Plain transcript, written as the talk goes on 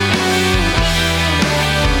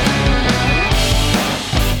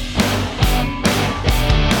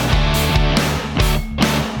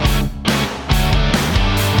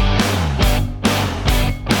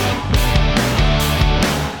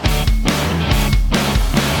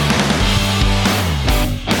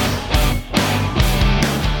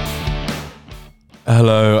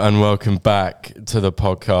Hello and welcome back to the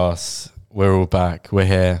podcast. We're all back. We're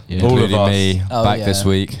here. Yeah, all of including us. me, back this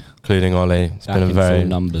week. Including Ollie. It's Back been a in very,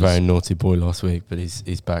 full very naughty boy last week, but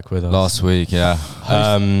he's back with us. Last week, yeah.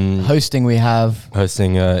 Hosting we have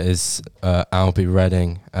Hosting is Albie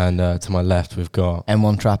Redding, and to my left we've got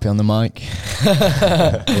M1 Trappy on the mic.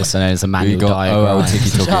 Also known as a We manual got OL diagram. Tiki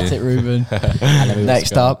Shout it, Toki. Ruben.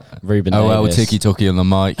 Next got up, Ruben OL Davis. Tiki Toki on the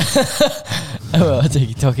mic. oh,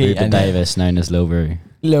 Tiki Toki. Ruben and Davis, known as Lil Roo.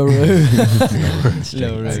 Lil Roo.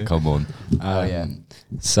 Lil Hey, Roo. come on. Oh, yeah.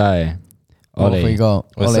 So, What have we Ollie, got?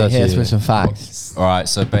 What's Ollie, that hit us to you? with some facts. All right,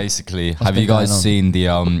 so basically, have been you guys going on? seen the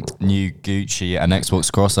new Gucci and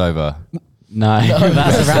Xbox crossover? no,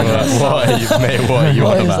 that's a random. what are you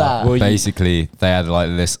What on is about? that? Well, Basically, they had like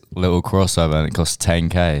this little crossover and it cost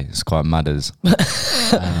 10k. It's quite matters.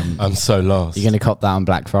 I'm so lost. you're going to cop that on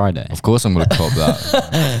Black Friday. Of course, I'm gonna cop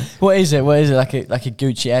that. What is it? What is it? Like a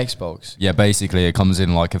Gucci Xbox? Yeah, basically, it comes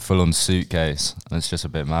in like a full-on suitcase, and it's just a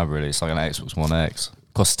bit mad, really. It's like an Xbox One X.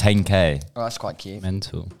 Costs 10k. Oh, that's quite cute.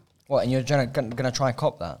 Mental. What? And you're gonna try and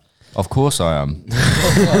cop that? Of course, I am.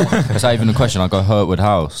 It's not even a question. I got Hurtwood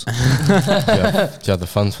House. do you have the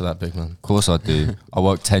funds for that, big man? Of course, I do. I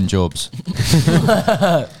work 10 jobs.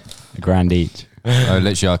 A grand each.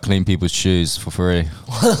 Literally, I clean people's shoes for free.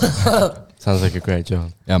 Sounds like a great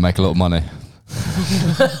job. Yeah, I make a lot of money.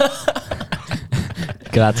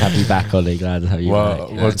 Glad to have you back, Ollie. Glad to have you Well, back.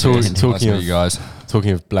 well Nice to talking meet you guys.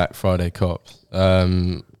 Black Friday cops,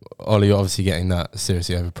 Ollie, you're obviously getting that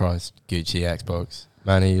seriously overpriced Gucci Xbox.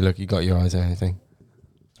 Manny, you got your eyes on anything?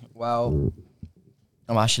 Well,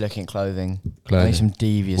 I'm actually looking at clothing. Clothing. Like some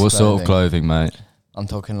devious What clothing. sort of clothing, mate? I'm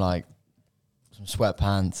talking like some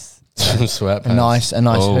sweatpants, Some sweatpants. a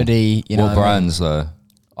nice Oh, hoodie. You know what what I mean? brands, though?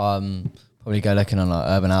 Probably go looking on like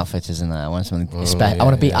Urban Outfitters and that. I want something. Oh, I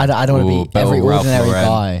want to be. yeah. I don't Ooh, want to be every Bell, Ralph ordinary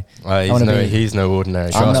Lauren. guy. He's no ordinary.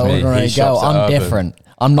 I'm Trust no me. ordinary He girl. shops at I'm Urban. different.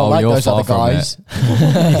 I'm not Oh, like you're those far other from guys.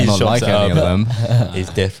 I'm He not shops like at any of Urban. them. He's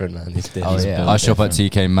different, man. He's different. Oh yeah. I shop at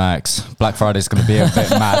TK Maxx. Black Friday's going to be a bit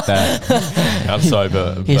mad there. I'm sorry,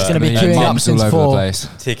 but He's gonna be Me queuing and up Mum's all since over the 4. place.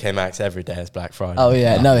 TK Maxx every day is Black Friday. Oh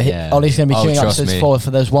yeah. No, Yeah. Ollie's gonna be Oh, queuing up trust since me. 4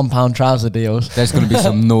 for those £1 trouser deals. There's going to be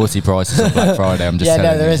some naughty prices on Black Friday. I'm just Yeah,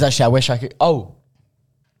 telling no, there you. is actually. I wish I could. Oh,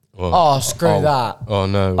 screw Oh. that. Oh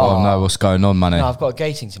no. Oh no, what's going on, man? No, I've got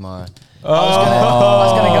gating tomorrow. I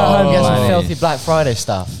was gonna go home and get some Manny. filthy Black Friday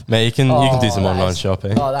stuff. Mate, you can do some that online is-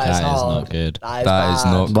 shopping. Oh, that is That is hard. not good. That That is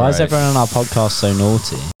bad. not Why is great. everyone on our podcast so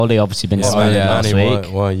naughty? Ollie obviously been Yeah, smelling yeah. last Manny, week.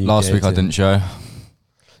 why are you Last week I gated? didn't show.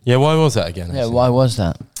 Yeah, why was that again? Yeah, actually? why was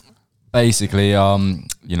that? Basically, you know,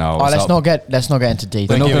 I was let's up- not get into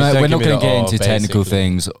detail. Don't We're not give me going to the get into technical basically.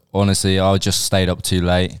 things. Honestly, I just stayed up too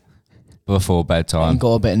late before bedtime. And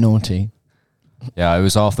got a bit naughty. Yeah, it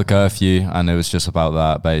was after curfew, and it was just about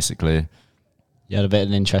that, basically. You had a bit of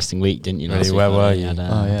an interesting week, didn't you? Really? Last week, Where were Ollie? you? Had,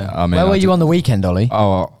 Oh yeah. I mean, Where I were you did- on the weekend, Ollie?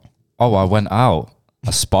 I went out.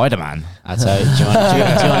 A Spider-Man. I tell you, do you want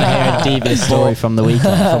to hear a devious story from the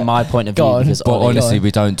weekend? From my point of view, Go on. because But Ollie, honestly, we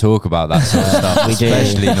don't talk about that sort of stuff, We do.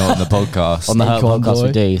 especially not on the podcast. on the Sneak Hurt on, podcast boy.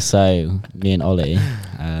 we do. So me and Ollie,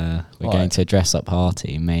 we're Alright. going to a dress-up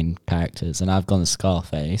party, main characters, and I've gone to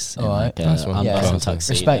Scarface in Alright. like a Nice one. Yeah, unbuttoned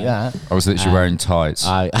tuxedo. Respect that. I was literally wearing tights.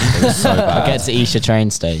 I It was so bad. I get to Isha train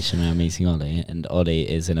station and I'm meeting Ollie, and Ollie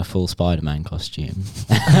is in a full Spider-Man costume,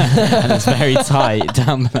 and it's very tight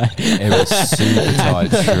down there. It was super tight.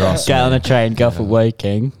 Trust Get on me. a train, go for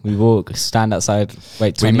Woking. We walk, stand outside,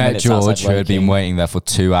 wait 20 We met minutes outside George, who had been Woking. waiting there for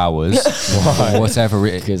 2 hours. For whatever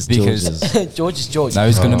it Because George is George. no,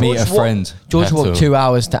 he's going to Oh. meet a George friend. George Had walked to. 2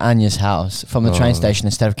 hours to Anya's house from the train station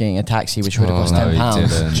instead of getting a taxi, which would have cost no, he £10.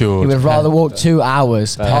 didn't. He George. would rather walk 2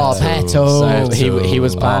 hours. Oh, So petal. he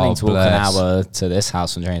was planning Oh, to walk bless. an hour to this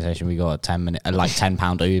house from the train station. We got a 10-minute, like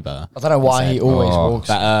 £10 Uber. I don't know why he always Oh. walks.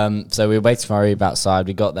 But so we were waiting for our Uber outside.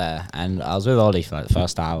 We got there, and I was with Ollie for like the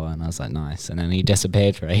first hour, and I was like, nice. And then he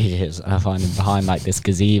disappeared for ages, and I find him behind like this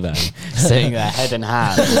gazebo, sitting there, head in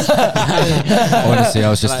hand. Honestly, I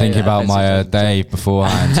was just Like, thinking yeah, about my basically. day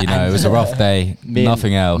beforehand. You know, it was a rough day.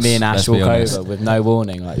 Nothing else. Me and Ash let's walk be honest. over with no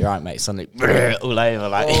warning. Like, you're right, mate. Suddenly, all over,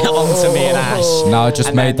 like onto me and Ash. No, I just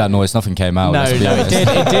And made then- that noise. Nothing came out. No, let's be no, it honest. did.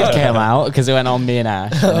 It did come out because it went on me and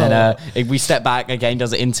Ash, and then we step back again.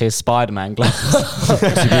 Does it into his Spider-Man glass?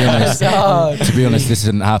 To be honest, this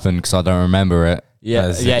didn't happen because I don't remember it. Yeah, That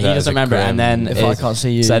is- yeah, he that is doesn't a remember it. And grim- then If I can't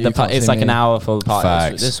see you, so you the can't it's see like an me. hour before the party.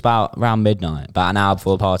 Facts. This is about around midnight, about an hour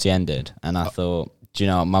before the party ended, and I thought, do you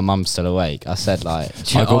know what? My mum's still awake. I said like,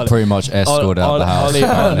 do you I know, got Ollie- pretty much escorted out the house.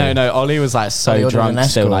 Ollie, no, Ollie was like so Ollie ordered drunk an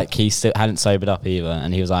still, escort. like he still hadn't sobered up either,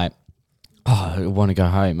 and he was like, oh, I want to go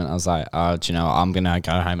home. And I was like, oh, do you know what? I'm going to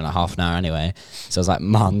go home in a half an hour anyway. So I was like,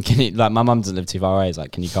 Mum, can you, like, my mum doesn't live too far away. He's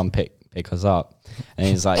like, can you come pick us up? And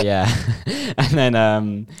he's like, yeah. And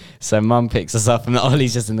then, so Mum picks us up and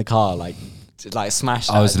Ollie's just in the car, like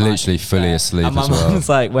smashed. I was literally fully asleep and my as well. mum's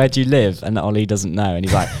like, where do you live? And Ollie doesn't know. And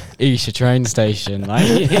he's like, Isha train station. Like,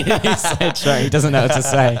 he said train. He doesn't know what to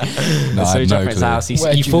say. No, so I we have drop no at his clue. house.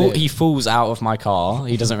 He falls out of my car.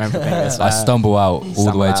 He doesn't remember being this. I stumble out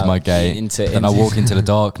all the way to my out gate. Then I walk into the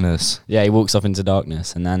darkness. Yeah, he walks off into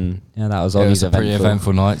darkness. And then, yeah, that was It Ollie's was a pretty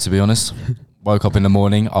eventful night, to be honest. Woke up in the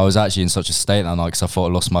morning. I was actually in such a state that night because I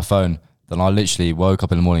thought I lost my phone. Then I literally woke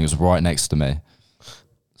up in the morning. It was right next to me.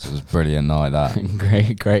 So it was a brilliant night,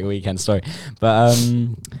 that. great weekend story. But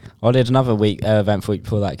I did another eventful week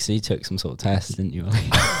before that because he took some sort of test, didn't you, Ollie?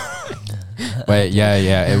 Wait,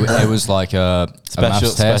 yeah. It was like a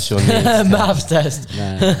maths test. Special needs. Maths test.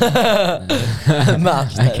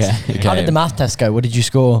 Maths test. Okay. How did the math test go? What did you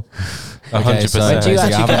score? 100%. Do you basically,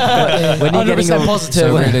 actually get when you're getting 100% all- positive?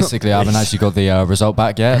 so realistically, I haven't actually got the result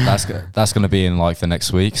back yet. That's going to be in like the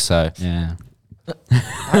next week. So Yeah.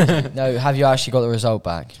 No, have you actually got the result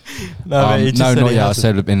back? no, not yet. I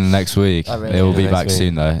said in the next week. Oh, really? It will Yeah, be next back week.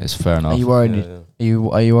 soon, though. It's fair enough. Are you worried? Yeah.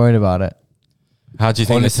 Are you worried about it? How do you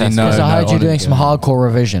think Honestly, the test no. Because goes? I heard you doing some honestly. hardcore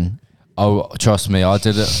revision. Oh, trust me, I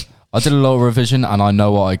did a lot of revision, and I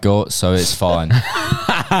know what I got, so it's fine.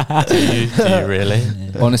 Do you really?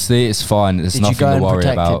 Honestly, it's fine. There's Did you nothing go to and worry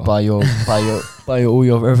protect about. it by all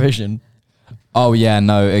your revision? Oh yeah,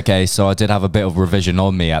 no, okay. So I did have a bit of revision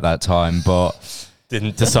on me at that time, but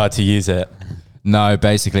Didn't decide to use it. no,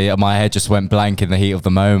 basically my head just went blank in the heat of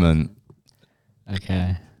the moment.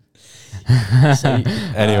 Okay.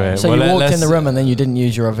 Anyway, So well, you walked let's- in the room and then you didn't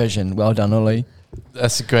use your revision. Well done, Ollie.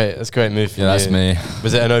 That's a great move from Yeah, that's you. me.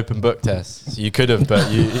 Was it an open book test? So you could have, but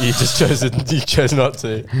you just chose not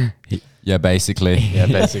to. Yeah, basically. Yeah,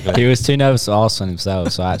 basically. He was too nervous to ask on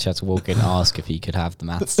himself, so I actually had to walk in and ask if he could have the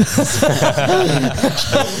maths test.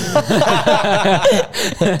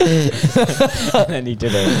 And then he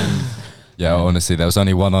did it. Yeah, honestly, there was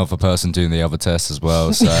only one other person doing the other test as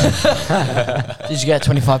well. So, Did you get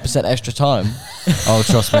 25% extra time? oh,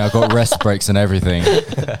 trust me, I got rest breaks and everything.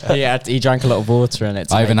 He drank a lot of water in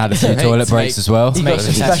it. I even had a few toilet breaks as well. You make got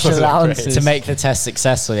the some test special wasn't allowances. to make the test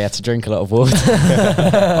successful, he had to drink a lot of water.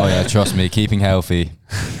 Oh yeah, trust me, keeping healthy.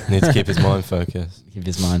 Need to keep his mind focused. Keep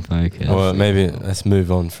his mind focused. Or maybe let's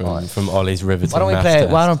move on from Ollie's riveting Why don't we maths play?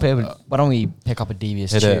 test. Why don't we pick up a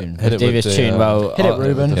devious Hit tune? it with Devious the, tune. Well, Hit it,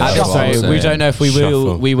 Ruben. Yeah, that's what I was sorry, we saying. don't know if we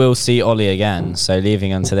Shuffle. will see Ollie again. So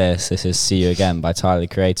leaving onto this is "See You Again" by Tyler the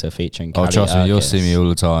Creator featuring. Oh, Cali trust me, you'll Urquis. see me all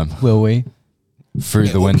the time Will we? through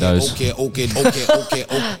the windows. Okay.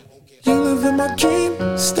 You live in my dream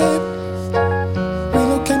state.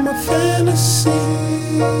 Relocate my fantasy.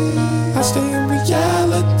 I stay in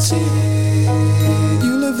reality.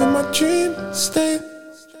 You live in my dream state.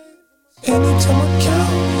 Anytime I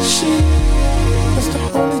count sheep, that's the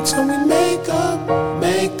only time we make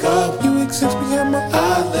up. You exist behind my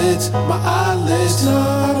eyelids. No,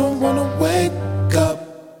 I don't wanna wake up.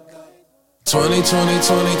 20, 20, 20,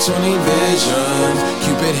 20 vision.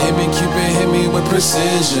 Cupid hit me with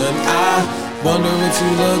precision. I wonder if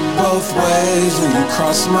you look both ways when you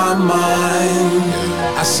cross my mind.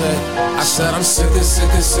 I said I'm sick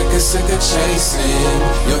of chasing.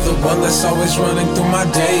 You're the one that's always running through my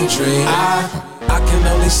daydream. I can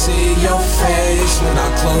only see your face when I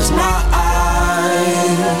close my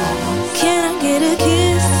eyes. Can I get a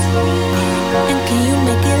kiss? And can you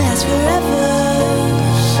make it last forever?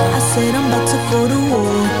 I said I'm about to go to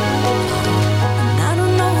war, and I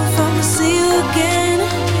don't know if I'ma see you again.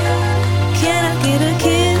 Can I get a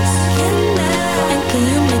kiss? And can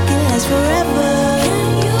you make it last forever?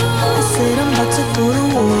 I said I'm about to go to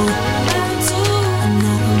war, and I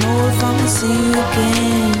don't know if I'ma see you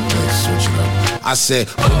again. Let's switch it up. I said,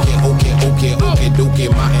 okay,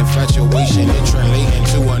 my infatuation it translating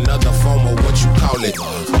to another form of what you call it.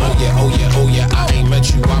 Oh yeah, I ain't met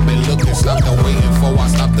you, I've been looking, stopped the waiting for, I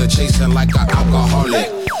stopped the chasing like an alcoholic.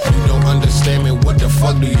 You don't understand me, what the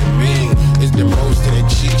fuck do you mean? It's them roasted and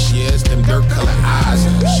cheeks, yeah, it's them dirt colored eyes.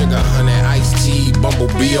 Sugar, honey, iced tea,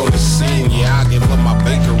 bumblebee on the scene. Yeah, I give up my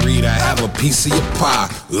bakery to have a piece of your pie.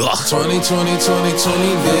 Ugh. 20, 20, 20, 20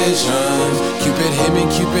 vision. Cupid hit me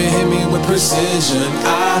with precision.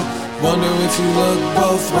 I wonder if you look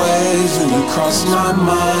both ways when you cross my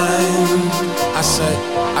mind. I said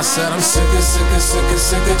I'm sick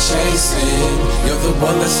of chasing. You're the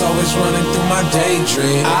one that's always running through my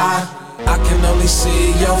daydream. I can only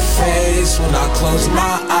see your face when I close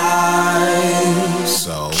my eyes.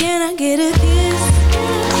 So Can I get a kiss?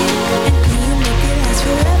 And can you make it last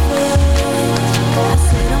forever?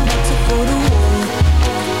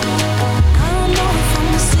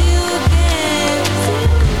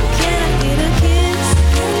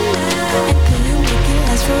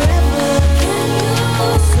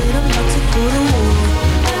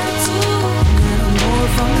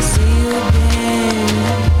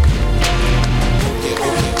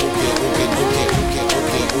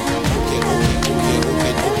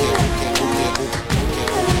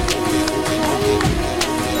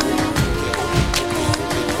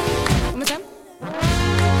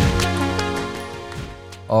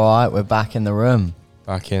 All right, we're back in the room.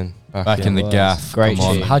 Back in the gaff. Great Come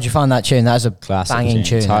on. tune. How'd you find that tune? That was a Classic banging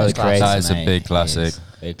tune. Tyler That was classic. That is a mate. big classic. He is.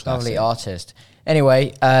 Big classic. Lovely artist.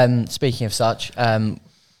 Anyway, speaking of such,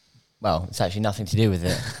 well, it's actually nothing to do with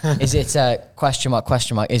it. Is it question mark?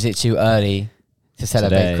 Is it too early to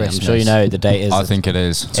celebrate Today, Christmas? I'm sure you know the date is. I think it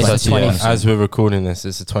is. It's the 20th. As we're recording this,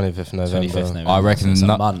 it's the 25th November. 25th November. I reckon it's a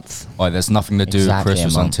no- month. Like, there's nothing to do Exactly a with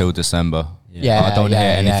Christmas month. until December. Yeah, I don't hear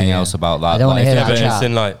anything else about that. I don't wanna Like, hear Yeah, that but chat. it's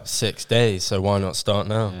in like 6 days, so why not start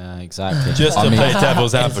now? Yeah, exactly. Just to play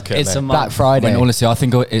devil's advocate, It's a mate. month. Black Friday. I mean, honestly, I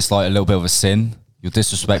think it's like a little bit of a sin. You're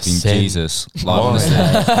disrespecting sin? Jesus. Like, Why? honestly,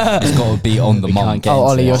 it's got to be on the We can't month. get Oh, into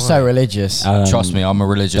Ollie, it. you're so religious. Trust me, I'm a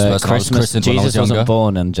religious the person. I was Christmas, christened when I was Jesus wasn't younger.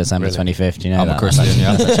 born on December Really? 25th. You know I'm a that? Christian,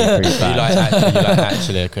 yeah. That's actually pretty You bad. like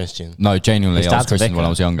actually a Christian? No, genuinely, His I was dad's a christened when vicar. I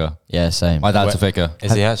was younger. Yeah, same. My dad's a Wait. vicar.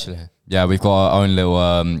 Is he actually? Yeah, we've got our own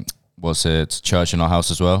little, church in our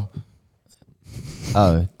house as well.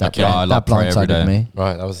 Oh, that, Yeah, I like pray every blindsided day. me.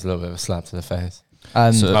 Right, that was a little bit of a slap to the face.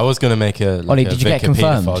 So- I was going to make a Ollie, a did you get Vicar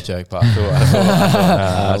confirmed? paedophile joke, but I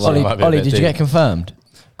thought Ollie, it might be a Ollie bit did you deep. get confirmed?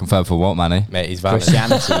 Confirmed for what, Manny? Mate, he's valid.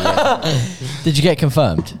 Christianity. Yeah. Did you get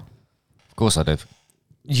confirmed? Of course I did.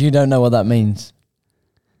 You don't know what that means.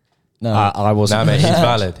 No, I wasn't. Nah, mate, he's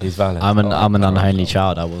valid. He's valid. I'm an unholy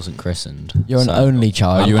child. I wasn't christened. you're an So- only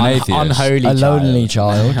child. Are you an Un- atheist? Unholy a lonely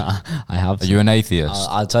child. child. I have. Are you an atheist?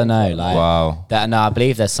 I don't know. Like, Wow. no, I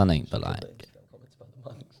believe there's something, but like,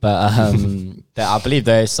 I believe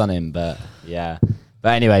there is something, but yeah.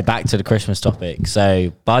 But anyway, back to the Christmas topic.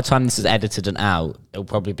 So by the time this is edited and out, it'll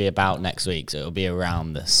probably be about next week. So it'll be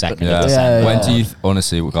around the 2nd Yeah. of December. Yeah. When do you,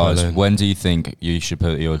 honestly, guys, Colin. when do you think you should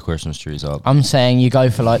put your Christmas trees up? I'm saying you go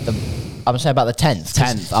for like I'm saying about the 10th.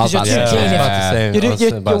 10th. I was You're about too to Yeah, keen I was if- about to say- You're, I was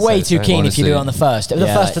you're, about you're to way say too the keen same. if you do it on the first. The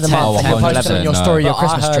Yeah, first of the like month, 10th. and you're posting on your 100%, story your But I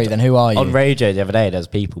Christmas heard tree, then who are you? On radio the other day, there's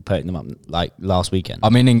people putting them up like last weekend. I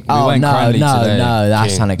mean, we oh, went no, Cranley no, today. no,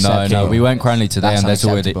 that's King. unacceptable. No, we went Cranley today, That's and there's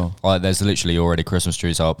already unacceptable. there's literally already Christmas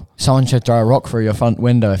trees up. Someone should throw a rock through your front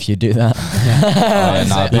window if you do that.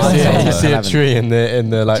 You see a 11. tree in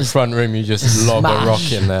the like front room, you just lob a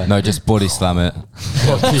rock in there. No, just body slam it.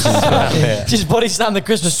 Yeah. Just body slam the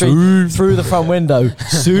Christmas tree through the front window.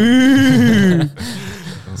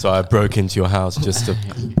 So I broke into your house just to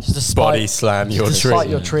Just a body slam your tree. Spite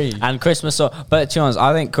your tree. And Christmas song, but to be honest,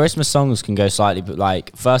 I think Christmas songs can go slightly, but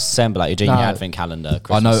like 1st December, like you're doing your No. advent calendar. I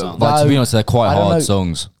Christmas know, songs. like, to be No, honest, they're quite I don't hard know.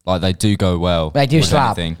 songs. Like, they do go well. They do with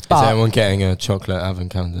slap. anything. Is But anyone getting a chocolate advent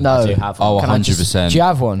calendar? no. I do have one. Oh, Can I just- 100%. Do you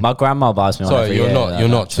have one? My grandma buys me one Sorry, every you're year, not. like You're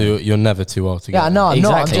that. not too. You're never too old to get. Yeah, no, I'm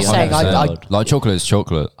not. I'm Exactly, just saying. I 100%. Like, chocolate is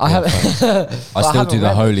chocolate. I have. I still do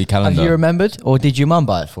the holy Have calendar. you remembered, or did your mum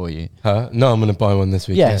buy it for you? Huh? No, I'm gonna buy one this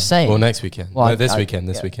weekend. Yeah, same. Or next weekend. Well, no, this I- weekend.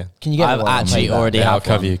 This yeah. weekend. Can you get I've me one? I'll actually pay you already Yeah, I'll have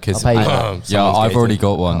cover one. you because I'll pay you Yeah, I've already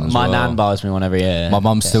got one. as My well. nan buys me one every year. My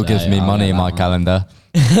mum still So gives me I'll money get in that my one. calendar.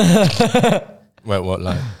 Wait, what?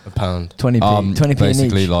 Like £1? 20p. 20p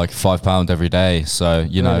Basically each. like £5 every day. So,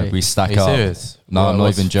 you know, Really? we stack Are you up. serious? No, I'm not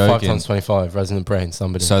what's even 5 joking. times 25, resonant brain.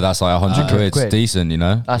 Somebody. So that's like 100 quid. quid. Decent, you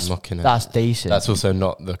know? That's knocking it. that's decent. That's also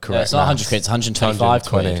not the Yeah, correct. it's not 100 maths. quid, it's 125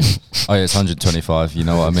 quid. 120. Oh yeah, it's 125. You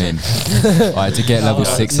know what I mean? I had to get level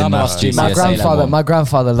 6 in none of maths us do GCSE my GCSE grandfather. level. My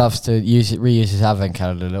grandfather loves to reuse his advent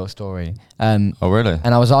calendar. Little story. Oh really?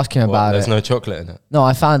 And I was asking him What, about there's it. no chocolate in it. No,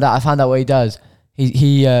 I found out what he does.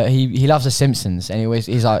 He loves The Simpsons, and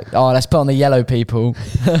he's like, oh, let's put on the yellow people.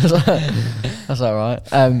 That's all right.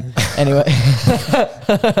 Anyway,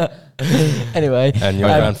 anyway. And your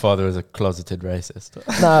grandfather is a closeted racist.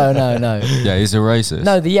 No. Yeah, he's a racist.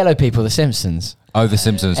 No, the yellow people, The Simpsons. Oh, The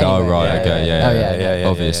Simpsons. Anyway, oh right. yeah, Okay. yeah, Yeah. yeah,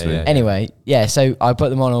 Obviously. Anyway, yeah. So I put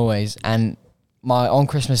them on always, and on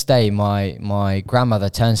Christmas Day, my grandmother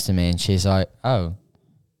turns to me and she's like, "Oh,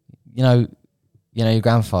 you know your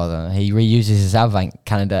grandfather. He reuses his advent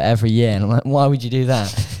calendar every year." And I'm like, "Why would you do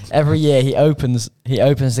that?" Every year he opens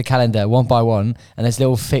the calendar one by one, and there's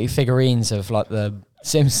little figurines of like the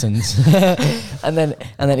Simpsons, and then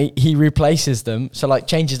he replaces them, so like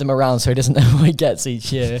changes them around so he doesn't know what he gets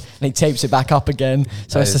each year, and he tapes it back up again,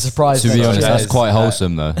 so That it's a is- surprise. To be next honest, year. that that's is- quite that-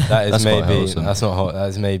 wholesome though. That is That's quite maybe. wholesome. That's not hot. That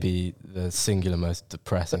is maybe the singular most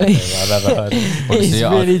depressing thing I've ever heard. It's Honestly,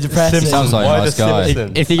 really depressing. Sounds like a Why nice the guy.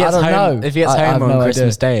 Simpsons? If he I gets don't home, know. if he gets I have home on no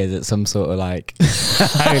Christmas idea. Day, is it some sort of like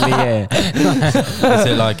holy year? Is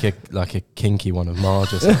it like a kinky one of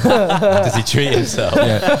Marge or something? Does he treat himself?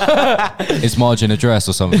 Is Marge in a dress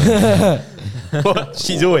or something? What?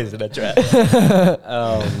 She's always in a dress.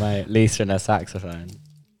 Oh mate, Lisa and her saxophone.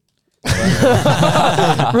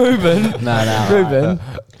 Ruben. No. Ruben.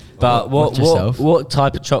 But Watch yourself. what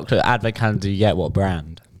type of chocolate advent calendar do you get? What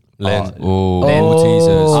brand? Lynn. Oh, Oh.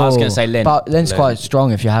 Maltesers. I was gonna say Lynn. But Lint's Lint. quite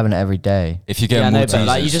strong if you're having it every day. If you get yeah, no, Maltesers, but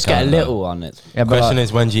like you just get a Canada. little on it. Yeah, but Question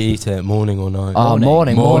is, when do you eat it? Morning or night?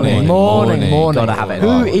 morning. Gotta have it.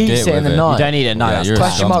 Who Get eats it in with the it. night? You don't eat it. No, Yeah, that's you're a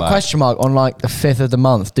Question mark, scumbag. question mark. On like the 5th of the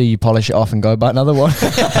month, do you polish it off and go buy another one?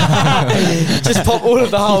 Just pop all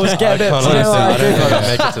of the holes, get a bit. I don't think I'll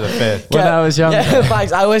make it to the 5th. When I was younger. Yeah,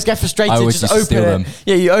 thanks. I always get frustrated. I always Just used to open steal it. them.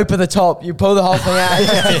 Yeah, you open the top, you pull the whole thing out.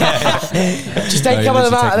 Just take No, a you couple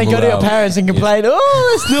of them literally out and then take go to them your all out. parents and complain.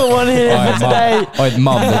 Oh, there's not one here for today. Alright,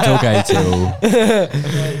 mum, the dog ate it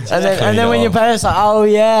all. And then when your parents are like, oh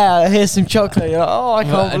yeah, here's some chocolate. You're like, oh, I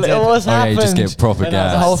can't believe what's Oh yeah, happened. you just get proper When I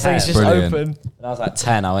was the whole gas. thing's just Brilliant. open. When I was like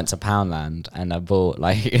 10, I went to Poundland and I bought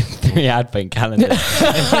like 3 advent calendars.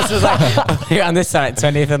 This was like on this time,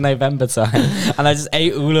 20th of November time, and I just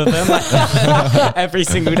ate all of them like, every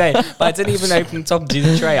single day. But I didn't even open the top of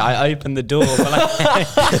the tray. I opened the door. But, like,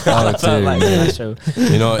 I felt like special.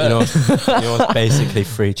 You know what's basically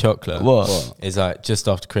free chocolate? What? Is like just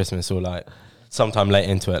after Christmas or like sometime late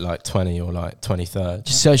into it, like 20 or like 23rd.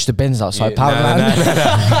 Just search the bins outside You-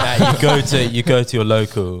 Powerland. No, you go to your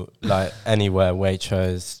local, like anywhere,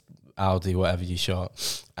 Waitrose, Aldi, whatever you shop,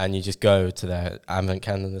 and you just go to their advent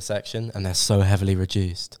calendar section, and they're so heavily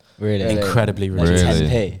reduced, Really? incredibly Really? reduced,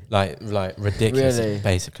 10p. like ridiculous, Really?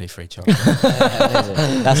 basically free chocolate.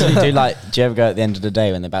 That's what you do. Like, do you ever go at the end of the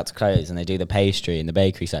day when they're about to close and they do the pastry in the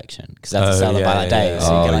bakery section because they have to Oh, sell them by yeah, that day? yeah,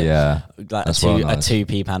 So you Oh get like, yeah. like That's a well 2 nice.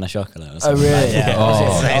 2p pan of chocolate. Or Oh something. really? Yeah.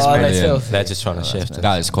 Oh, It's brilliant. filthy. They're just trying to shift it.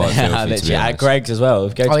 That is quite Yeah, filthy, to be literally. At honest. Greg's as well.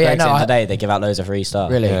 If you go to Oh, yeah, Greg's no, at the end I- of the day, they give out loads of free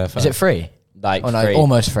stuff. Really? Yeah, Is it free? Like Oh no, free.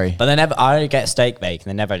 almost free. But they never. I get steak bake,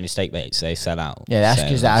 and they never only steak bakes. So they sell out. Yeah, that's So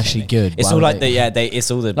because they're actually good. It's Why all would like they-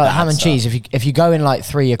 It's all the like bad ham and stuff. cheese. If you go in like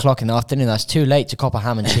 3 o'clock in the afternoon, that's too late to cop a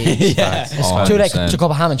ham and cheese. Yeah. Oh, Too late 100%. to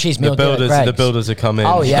cop a ham and cheese meal. The deal at builders Greg's. are coming.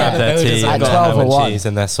 Oh, yeah. grab their The builders tea at and their 12 ham or and 1. cheese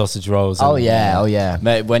and their sausage rolls. Oh and- yeah, oh yeah.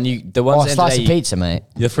 Mate, when you the Oh, ones a at slice the of day, pizza, mate.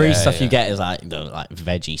 the free Yeah, stuff yeah. you get is like the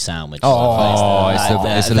veggie sandwich. Oh,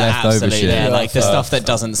 it's the leftover absolute, shit. Yeah, like the stuff that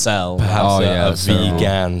doesn't sell. Perhaps Oh, yeah, a that's terrible.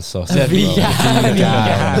 vegan sausage. The roll.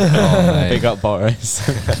 Oh, mate. Big up Boris.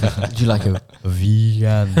 Would you like a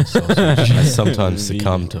vegan sausage? I sometimes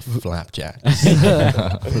succumb to flapjack.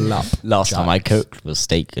 Last time I cooked was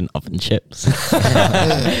steak and oven chips.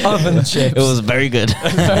 Oven chips. It was very good.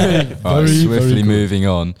 Right, swiftly moving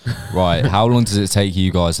on. Right, how long does it take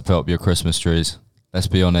you guys to put up your Christmas trees? Let's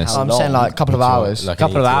be honest. I'm saying like a couple of hours. Like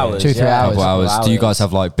Couple of hours. 2-3 yeah. hours. Couple hours. Do you guys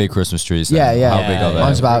have like big Christmas trees? Then? Yeah, yeah. How big are they?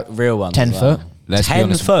 Mine's about real ones. 10 as well. foot. Let's be 10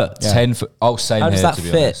 honest. foot? 10 foot. Oh, same How here. does that to be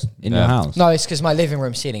fit honest. in Yeah. your house? No, it's because my living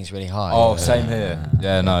room ceiling's really high. Oh, same here.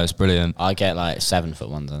 Yeah, no, it's brilliant. I get like 7 foot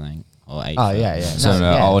ones, I think, or 8. Oh foot. yeah, yeah. So no,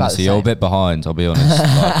 yeah, about the honestly, you're a same. bit behind. I'll be honest.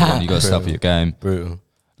 Like, you got to step up your game. Brutal.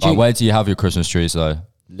 Like, where do you have your Christmas trees though?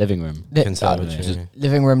 Living room. Conservatory.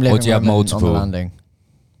 Living room, Or do you have and on the multiple? landing.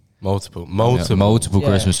 Multiple. Yeah, multiple Yeah.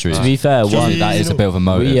 Christmas trees. To be fair, Surely that is a bit of a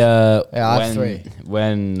motive. we Yeah, I have when 3.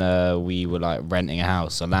 when we were like renting a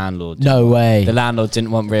house, the landlord No way. the landlord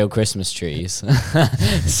didn't want real Christmas trees,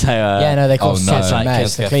 so Yeah, no, they cause Oh, no. such a Like,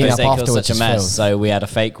 mess. The because clean up they caused afterwards such a is mess. filth. So we had a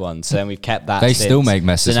fake one. So then we've kept that. They since. still make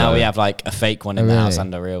messes, So now though. we have like a fake one in Oh, the really? house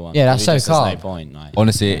and a real one. Yeah, that's We so just- there's calm. no point. Like,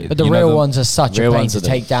 Honestly, But the you know real ones are such a real pain ones to are the-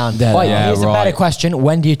 take down. Yeah, Wait, yeah, here's a better right. question.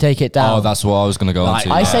 When do you take it down? Oh, that's what I was going to go on Like,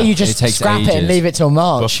 to. I say you It just takes scrap it ages. and leave it till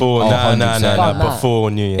March. Before, Oh, no, 100%. Fuck that.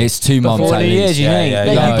 before New Year. It's 2 months Before at New least. Year's, you think? Yeah,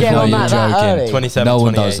 Yeah, yeah. you get No, on you're that joking. early. 27, No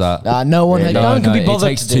one 28. does that. No one can be it bothered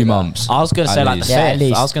takes to do 2 that. months. I was going to At say like least. the Yeah, at 5th.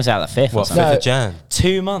 least. I was going to say like the 5th. What, or 5th something. of Jan?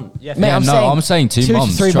 2 months. Yeah, Mate, Yeah, I'm no, saying I'm saying 2 2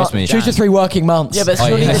 months, to 3 trust months. me. 2 to 3 working months. Yeah, but Oh,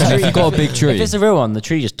 surely yeah, the if tree. you've got a big tree. If it's a real one, the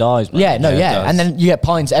tree just dies. Man. Yeah, no, Yeah, it yeah. does. And then you get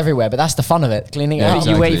pines everywhere, but that's the fun of it, cleaning it Yeah, up.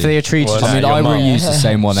 exactly. You wait for your tree to. Well, I mean, your I mum. reuse the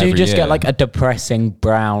same one So every you just year. get like a depressing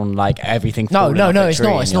brown, like everything. No, falling no, off no, a it's tree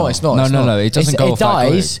not. and It's you're- not. It's not. No, it's no, not. no, it doesn't It's- go It off that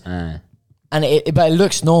dies, and but it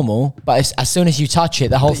looks normal. But as soon as you touch it,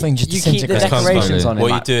 the whole thing just you keep the disintegrates. decorations on it. What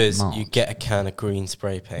you like, do is March. you get a can of green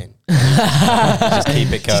spray paint. Just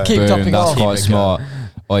keep it going. keep Boom, topping that's off. quite Keep it smart.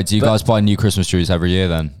 Wait, do you guys buy new Christmas trees every year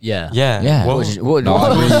then? Yeah. Yeah. Yeah. What? No,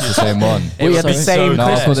 I use the same one. It We would have be the same No,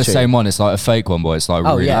 it's Christmas not the tree. same one. It's like a fake one, but it's like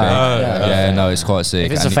Oh, really yeah. big. Oh, Yeah, okay. no, it's quite sick.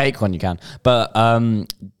 If it's a And fake one, you can. But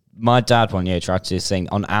my dad one year tried to sing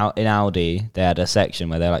in Aldi. They had a section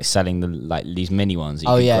where they're like selling the like these mini ones. That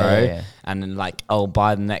you Oh, can yeah, grow, yeah, yeah. and then like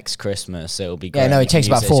by the next Christmas it'll be. Yeah, grown. no, You it takes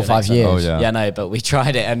can about use 4 or till 5 next years. Oh, yeah. Yeah, no, but we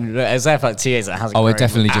tried it and it was there for like 2 years. It hasn't. Oh, it grown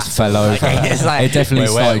definitely just fell over. It's like, It definitely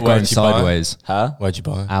Wait, where- started where'd going you buy it? sideways. huh? Where'd you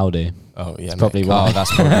buy it? Aldi. Oh, yeah. Probably mate. why. Oh,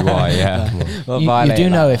 that's probably why. Yeah. You do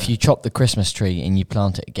know if you chop the Christmas tree and you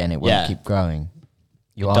plant it again, it won't Yeah. keep growing.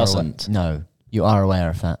 You It are doesn't. No, you are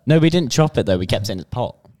aware of that. No, we didn't chop it though. We kept it in its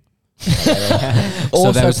pot.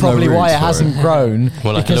 Also, there was no probably why roots it for hasn't grown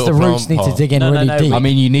Well, like a because the little roots need plant to pot. dig in No, really deep. I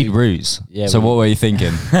mean, you need roots. Yeah, so we- what were you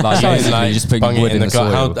thinking? Like, basically, Like you're just putting bung it wood in the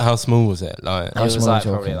gut. soil. How small was it? Like, How It was small like are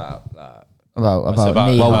we probably talking? like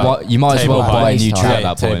about knee well, height. what, you might as Table well buy a height. new tree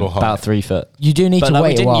at Table that point. height. about 3 foot. You do need But to like, wait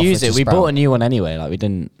we a didn't while use for it it. to We sprout. bought a new one anyway. Like we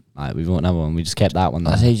didn't want another one. We just kept that one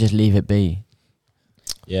I there. say just leave it be.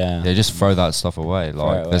 Yeah. Yeah, just throw that stuff away. Throw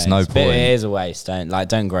Like, it there's away. no It's a bit- point. It is a waste.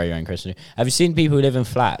 Don't grow your own Christmas tree. Have you seen people who live in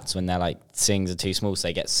flats when their like ceilings are too small, so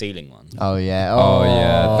they get ceiling ones? Oh yeah. Oh,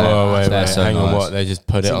 yeah, oh wait, They're wait, so hang on. nice. What? They just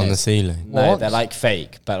put it on the ceiling. No, What? they're like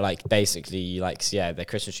fake, but like basically like their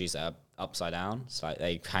Christmas trees are upside down. It's like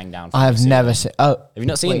they hang down. From I the have ceiling. never seen. Oh, Have you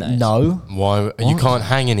not seen wait, those? no. Why? You can't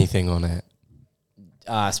hang anything on it.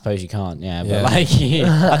 I suppose you can't. Yeah, Yeah. but like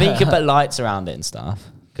I think you could put lights around it and stuff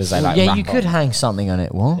because they like yeah, wrap you could on. hang something on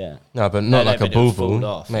it. What? Yeah. No, but No, not no, like a but it would bauble. fall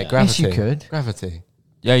off, Mate, yeah. gravity. Yes, you could. Gravity.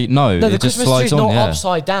 Yeah, No, the it just Christmas slides tree's on. not Yeah,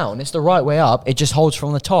 upside down. It's the right way up. It just holds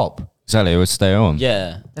from the top. exactly. It would stay on.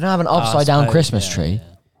 Yeah. They don't have an upside down suppose, Christmas yeah, tree.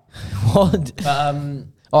 yeah. What?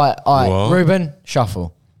 But All right, What? Ruben,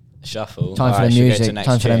 shuffle. shuffle. Time for Alright, the should we go music, to next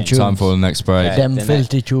time for them tune? tunes. Time for the next break. Okay, Them the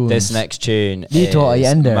filthy tunes. This next tune Lead to is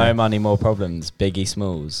Allende. More Money, More Problems, Biggie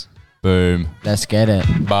Smalls. Boom. Let's get it.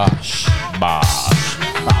 Bosh.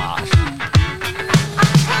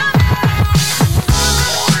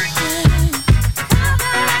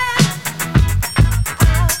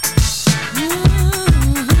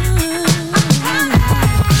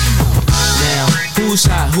 Now, who's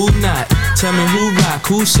hot, who not? Tell me who rock,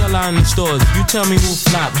 who sell out in the stores. You tell me who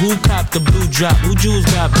flop, who cop the blue drop, who jewels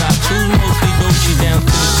got blocks, who's mostly Dolce down to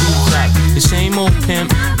the blue top. The same old pimp,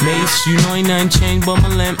 Mace, you know ain't nothing changed but my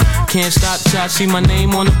limp. Can't stop till I see my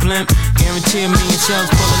name on the blimp. Guarantee a million sales,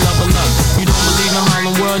 pull a level up. You don't believe in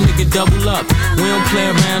Harlem World, nigga, double up. We don't play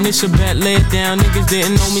around, it's a bet, lay it down. Niggas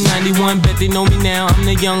didn't know me 91, bet they know me now. I'm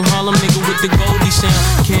the young Harlem nigga with the Goldie sound.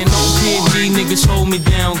 Can't no PD, niggas hold me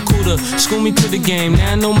down. Cooler, school me to the game,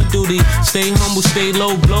 now I know my duty. Stay humble, stay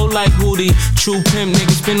low, blow like Hootie. True pimp,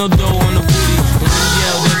 niggas spin no dough on the booty. When you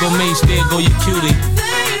yell, there go Mace, there go your cutie.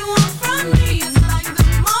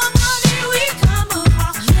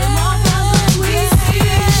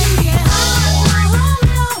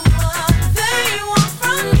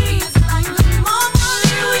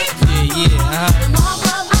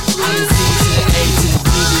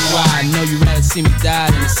 I know you rather see me die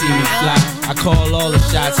than to see me fly. I call all the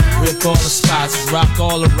shots, rip all the spots, rock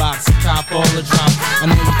all the rocks, cop all the drops. I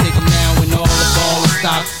know you thinking now when all the ball is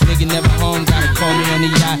stopped. Nigga never home, gotta call me on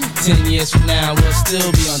the yacht. 10 years from now, we'll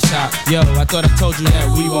still be on top. Yo, I thought I told you that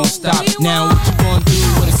we won't stop. Now what you gonna do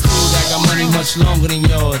with a crew that got money much longer than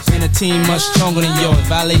yours, and a team much stronger than yours?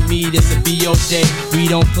 Violate me, this a BO day. We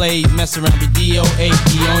don't play, mess around, be DOA,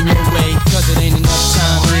 be on your way. Cause it ain't enough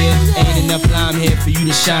time here, ain't enough lime here for you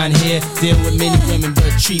to shine here. Deal with many women,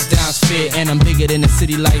 but treat down's fair. And I'm bigger than the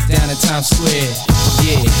city lights down in Times Square.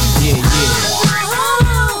 Yeah, yeah,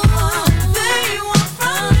 yeah.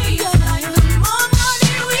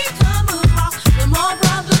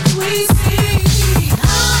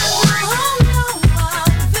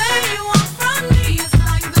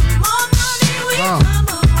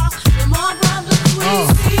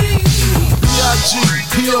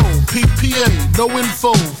 B-I-G-P-O, PPA, no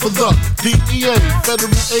info for the DEA.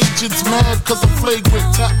 Federal agents mad cause I'm flagrant.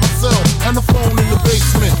 Tap myself and the phone in the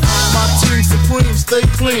basement. My team supreme, stay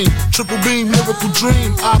clean. Triple beam, miracle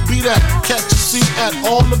dream. I be that. Catch a seat at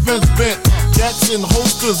all events bent. Gats in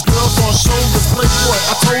holsters, girls on shoulders. Playboy,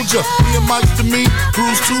 I told ya, me and Mike to me,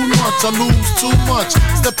 bruise too much, I lose too much.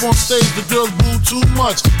 Step on stage, the girls boo too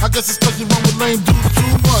much. I guess it's cause you run with lame dudes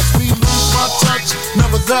too much. Me lose my touch,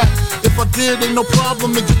 never that. If I did, ain't no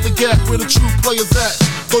problem to get the gap where the true players at.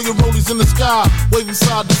 Throw your rollies in the sky, waving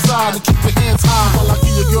side to side, and keep your hands high while I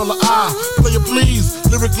give your girl an eye. Player please,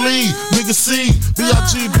 lyrically, nigga C,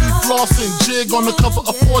 B-I-G-B flossing, jig on the cover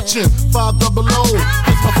of Fortune, 500.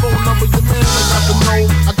 Here's my phone number, your man, I got the know,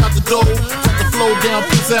 I got the dough, got the flow down,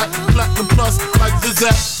 pizzazz, platinum plus, like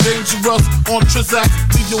Zizak, dangerous on Trizak,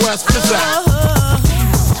 leave your ass pizzazz.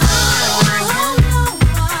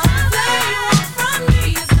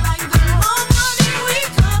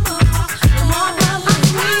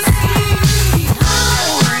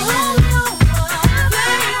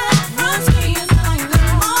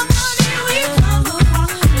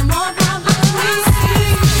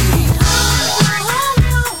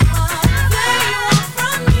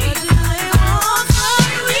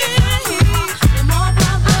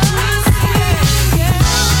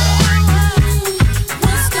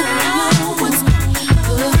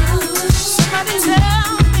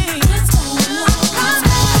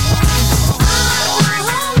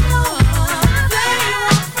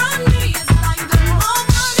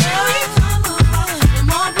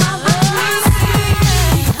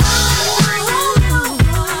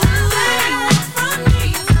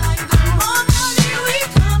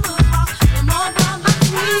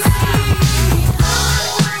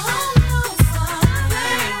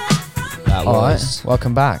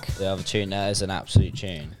 Welcome back. The other tune there is an absolute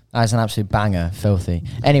tune. That's an absolute banger, filthy.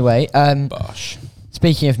 Anyway, Bosh.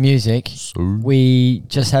 speaking of music, we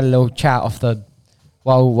just had a little chat off the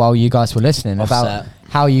while you guys were listening about Offset.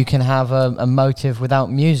 how you can have a motive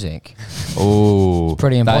without music. Oh,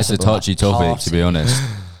 Pretty That's a impossible. touchy topic, to be honest.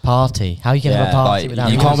 Party. How you can have a Yeah. party Like, without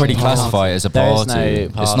you music? can't really classify it as a There is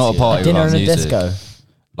party. no It's not a party. party A dinner without and a music. disco.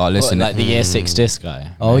 Like, listen, Like the Year 6 disco.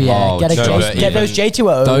 Oh yeah, Oh, get no, but get those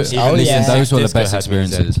J2Os. those, Oh listen, yeah, those were the Disco best had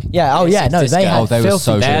music. experiences. yeah. Oh yeah, no, Disco. they had Oh, they were filthy.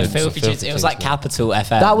 so They had good. filthy Filthy tunes. It was tunes, like yeah. Capital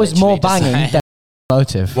FM. That was more literally, just banging like- than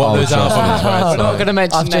motive. What Oh, those trust me. albums where it's We're not like- going to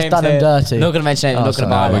mention I've just names done them here. dirty. Not going to mention names. Oh, Not going to sorry.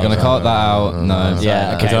 buy. We're going to cut that out. No.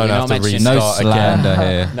 Yeah, okay. We don't we're have not to mentioning- No restart again. slander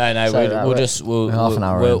here. No, So we'll we're just half an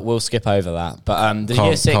hour in. we'll skip over that. But the Can't-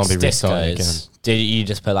 Year 6 can't be restarted discos. Did you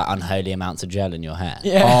just put like unholy amounts of gel in your hair?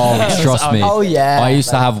 Oh, trust me. Oh, yeah. I used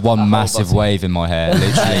to have one whole massive bottle. wave in my hair.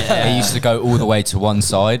 Literally, it used to go all the way to one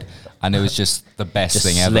side, and it was just the best Just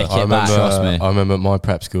thing ever. slick it back. Trust me. I remember at my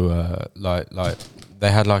prep school, like they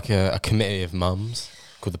had like a committee of mums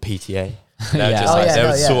called the PTA. They would Yeah. just, Oh, like, yeah, they no,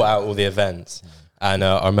 would yeah. sort out all the events. And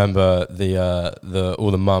I remember all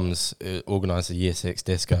the mums who organised the Year 6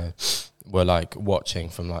 disco were like watching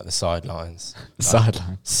from like the sidelines, like,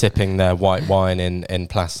 Sideline. sipping their white wine in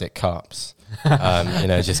plastic cups.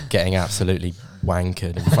 Just getting absolutely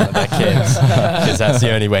wankered in front of their kids because that's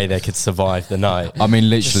the only way they could survive the night. I mean,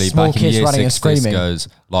 literally, Just small back in kids year running and 6 screaming. discos,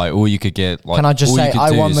 like all you could get, like, Can I just all you say could I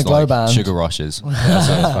do won is, the Glow like, Band? sugar rushes.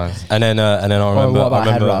 And then I remember, what about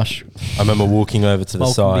Head Rush? I remember walking over to the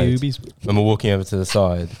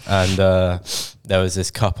side. And there was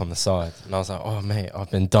this cup on the side, and I was like, "Oh mate,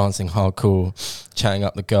 I've been dancing hardcore, chatting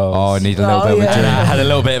up the girls." Oh, I need a little bit of a yeah. And I drink. had a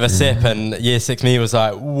little bit of a sip, and Year 6 me was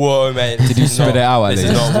like, "Whoa, mate! Did you spit it out at This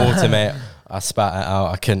is least? not water, mate." I spat it out.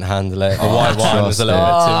 I couldn't handle it. The Oh, white wine was a little bit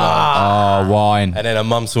too much. Oh, wine. And then her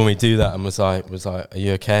mum saw me do that and was like, "Are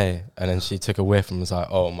you okay?" And then she took a whiff and was like,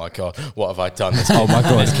 "Oh my god, what have I done? Oh my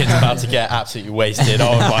God. this kid's about to get absolutely wasted.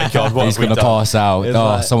 Oh my god, what He's have we gonna done?" pass out. It's Oh,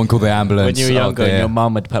 like- someone call the ambulance. When you were Oh, younger, and dear. your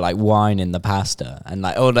mum would put like wine in the pasta and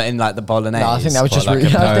like in like the bolognese. No, I think that was just. like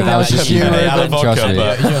I think that was just you, Yeah, they had a Ruben. vodka, Trust me.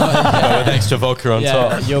 but with extra vodka on yeah,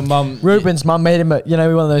 top. your mum. Ruben's mum made him, one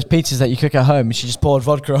of those pizzas that you cook at home. And she just poured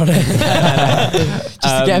vodka on it, just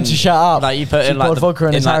to get him to shut up. Like you put She in like poured vodka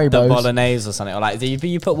in his like the Haribos. bolognese or something, or like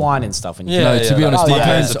you put wine and stuff. And you No, to be honest, my yeah.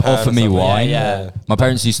 parents Japan or offer me something. wine. Yeah. My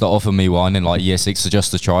parents used to offer me wine in like year 6 just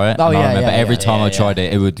to try it. Oh, and yeah, I remember yeah, every yeah, time yeah, I tried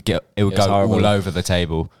it, it would go was all horrible. over the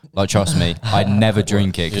table. Like, trust me, I'd never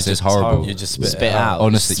drink it because it's horrible. You just spit it out.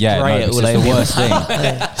 Honestly, yeah, no, Spray it it's all just over the your worst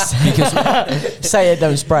thing. Because Say it,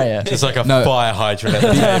 don't spray it. It's like a No. fire hydrant at the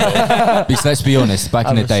table. Because let's be honest, back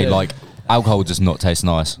in the day, 100%. like alcohol does not taste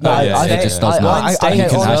nice. No, yeah, it yeah, just yeah. does not. I You can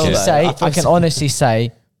can hack honestly it. say, I thought I can so. honestly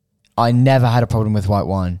say, I never had a problem with white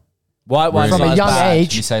wine. White wine's From not a as young bad.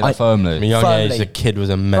 age, You say I- that firmly. From a young Firmly. age, the kid was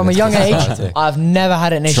a menace. From a young to age, society. I've never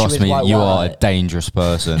had an issue Trust with me, white you wine. are a dangerous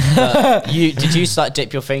person. Did you like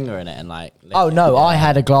dip your finger in it and like? lick Oh it? no, I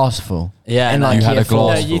had a glass full. Yeah, in no, like you had year a glass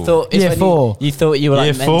four. No, you full. thought it's Year when four. You thought you were like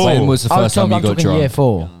Year meant four. to- When was the first time you I'm got talking drunk? year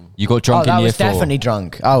 4. You got drunk that in year was 4. definitely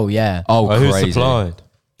drunk. Oh yeah. Oh, Who crazy. supplied?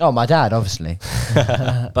 Oh, my dad, obviously.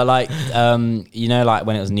 But like, like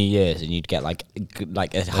when it was New Year's and you'd get like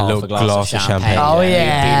a half little a glass of champagne. Oh, and you'd be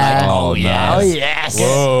yeah. like, Oh, oh no. yeah. Oh yes.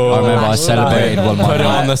 Whoa! I remember I celebrated one of my Put it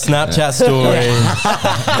on the Snapchat story.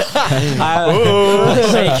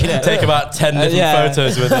 Ooh. Take about 10 different Yeah.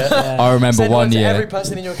 photos with it. I remember one year.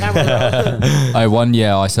 person in your camera. One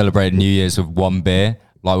year I celebrated New Year's with one beer,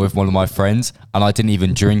 like with one of my friends, and I didn't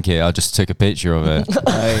even drink it. I just took a picture of it.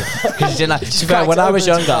 Because you didn't like. To be fair, cracked when I open was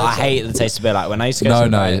to younger, I crack it. hated the taste of beer. Like when I used to go No, to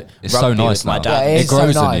no, like, it's so rugby nice with my now. dad. Yeah, it is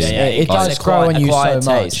grows so on nice. you. It does It's grow on you so acquired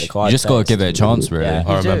much. taste, You acquired just got to taste. give it a chance, really. Yeah.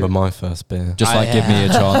 I remember my first beer. Just like Oh, give me a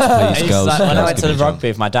chance, I please, used to, girls. like, when I Girls, went to give the me a chance. rugby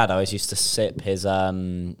with my dad, I always used to sip his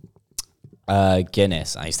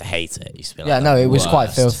Guinness. I used to hate it. It used to be like Yeah, no, the it was quite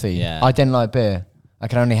worst. filthy. Yeah. I didn't like beer. I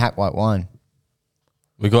can only hack white wine.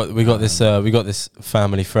 We got this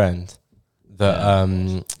family friend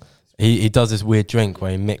that he does this weird drink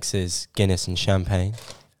where he mixes Guinness and champagne,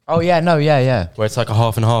 Oh yeah, no, yeah. where it's like a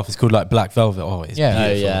half and half. It's called like Black Velvet. Oh, it's Yeah. Oh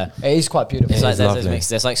beautiful. yeah. It is quite beautiful. It's like is there's, lovely.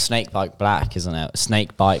 there's like snake bite black, isn't it?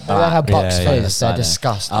 Snake bite I like how black. Bucks Yeah, yeah. Fizz. They're Cider.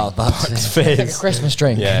 disgusting. Oh, Bucks It's like a Fizz. Christmas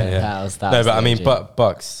drink. Yeah, yeah. That was No, but I mean, legit.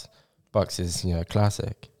 Bucks is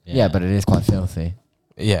classic. Yeah, but it is quite filthy.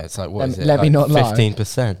 Yeah, it's like what Let- is it? let me like not lie.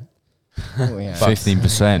 15%. Oh, yeah.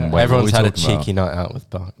 15%. Wait, Everyone's what had are a we talking cheeky night out with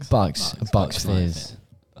Bucks. Bucks Fizz.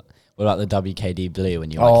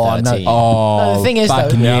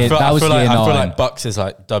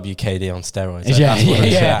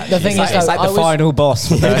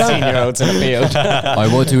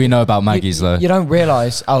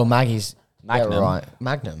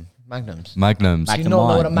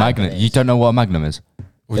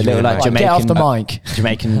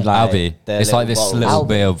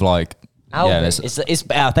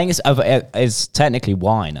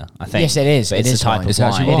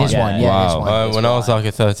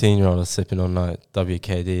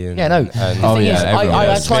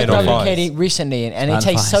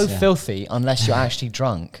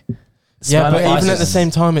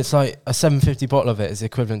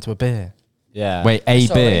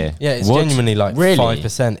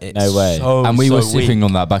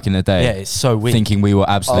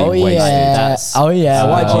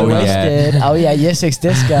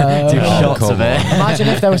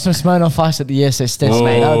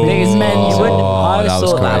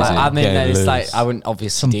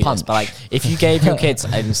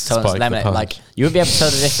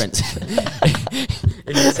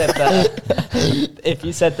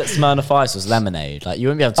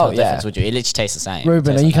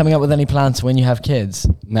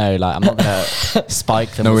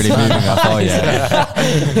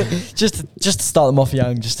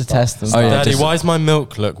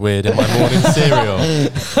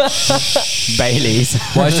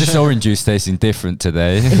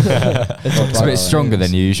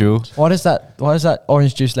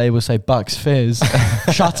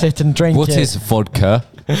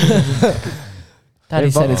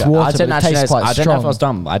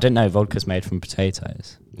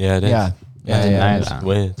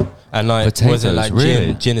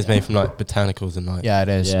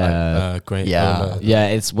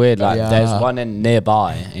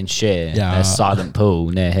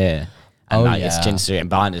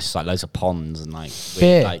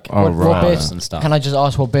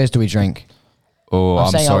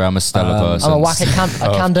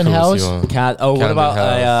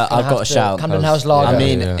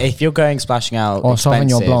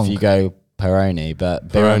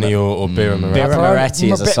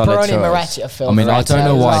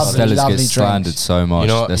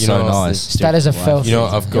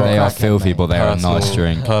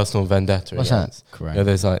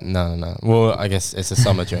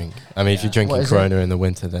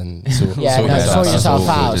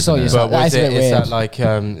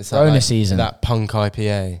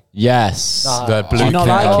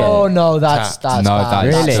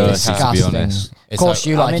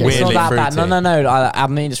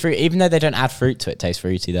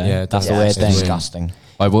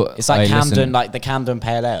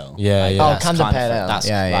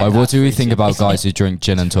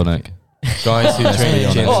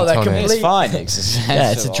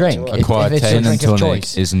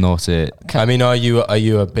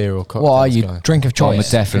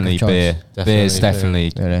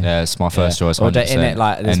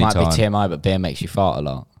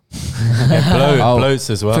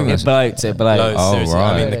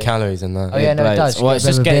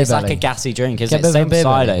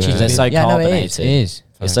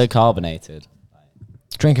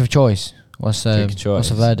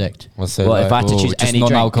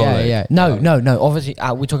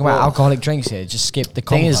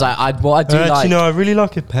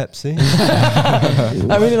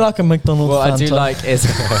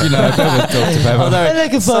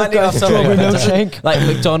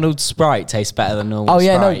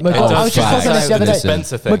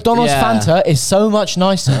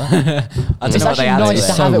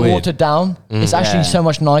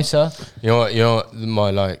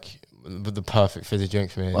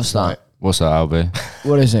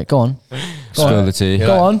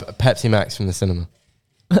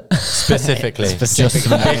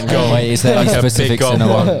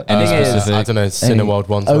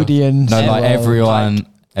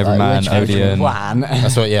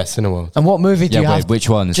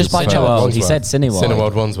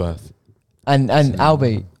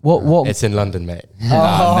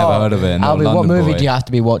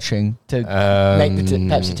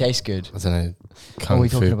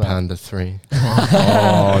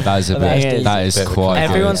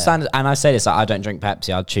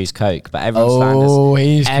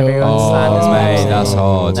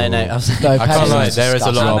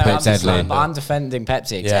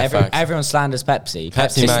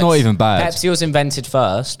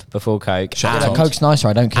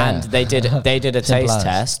 taste blurs.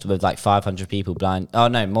 test with like 500 people blind. Oh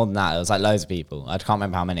no, more than that. It was like loads of people. I can't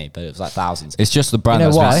remember how many, but it was like thousands. It's just the brand You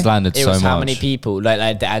know that's been why? slandered It so was much. how many people people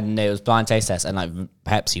and it was blind taste test, and like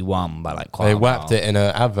Pepsi won by like quite. They a whacked while. it in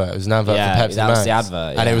an advert. It was an advert Yeah, for Pepsi that Max. was the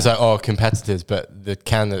advert, And it yeah. was like, oh, competitors, but the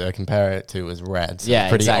can that they compare it to was red. So Yeah,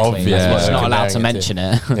 pretty exactly. obvious. Yeah. what It's they're not allowed to comparing mention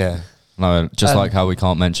it. Yeah. No, just like how we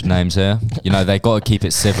can't mention names here. You know, they got to keep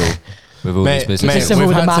it civil with all these businesses. Civil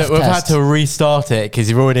with the math we've had test. to restart it because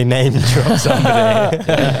you've already named dropped somebody.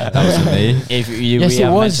 That wasn't me. If you Yes, we it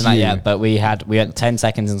haven't was mentioned that you. yet, but we had 10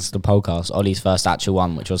 seconds into the podcast, Ollie's first actual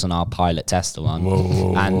one, which wasn't our pilot tester one.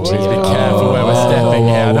 And Please be careful where we're stepping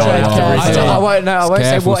here. I don't whoa, want whoa, to whoa. restart. I won't say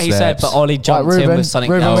Careful what he said, steps. but Ollie jumped Right, in Ruben, with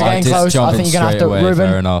something Ruben, else. we're getting just close. I jumping think you're going to have straight to, away, Ruben,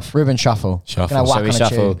 fair enough. Ruben, shuffle. Shuffle. Gonna whack Shall we on a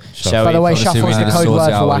shuffle? tune. Shall By the we- way, Honestly, shuffle we is need the to code sort word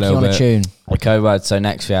it out for a whacking little on a bit. tune. The code word. So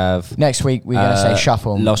next we have Next week, we're going to say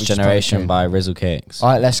shuffle. Lost which is Generation tune. by Rizzle Kicks. All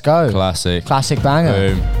right, let's go. Classic. Classic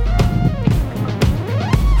banger. Boom.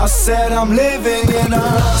 I said I'm living in a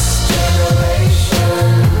lost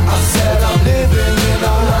generation. I said I'm living in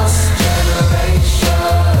a lost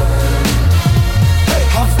generation. Hey,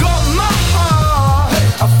 I've got my heart. Hey,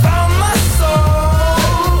 I found my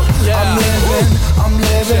soul. Yeah.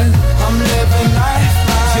 I'm living life.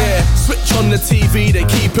 Yeah, switch on the TV, they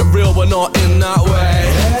keep it real, but not in that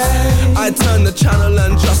way. I turn the channel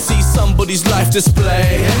and just see somebody's life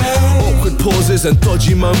display. Awkward pauses and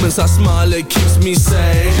dodgy moments, I smile, it keeps me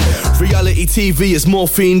sane. Reality TV is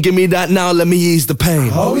morphine, give me that now, let me ease the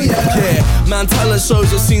pain. Oh yeah. Yeah, man, talent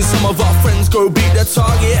shows, I've seen some of our friends go beat their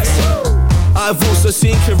targets. I've also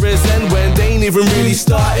seen careers end when they ain't even really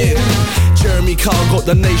started. Jeremy Carl got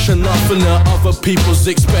the nation laughing at other people's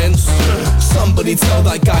expense. Somebody tell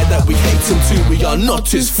that guy that we hate him too, we are not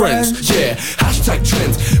his friends. Yeah, hashtag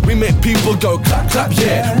trends, we make people go clap clap,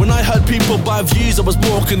 yeah. When I heard people buy views, I was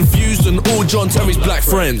more confused than all John Terry's black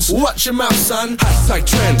friends. Watch your mouth, son, hashtag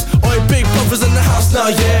trend. Oi, big brothers in the house now,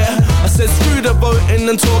 yeah. I said screw the voting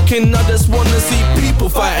and talking, I just wanna see people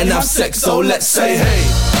fight and have sex, so let's say hey.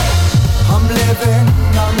 I'm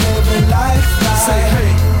living life now. Say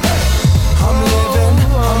hey. I'm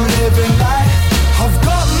living life. I've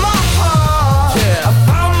got my heart. Yeah. I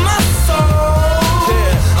found my soul.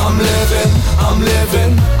 Yeah. I'm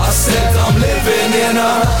living. I said I'm living in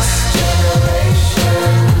a lost generation.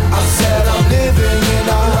 I said I'm living in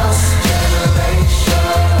a lost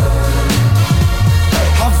generation.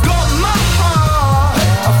 I've got my heart.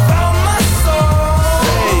 I found my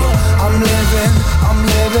soul. I'm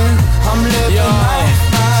living Yo, life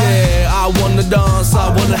now. yeah, I wanna dance, I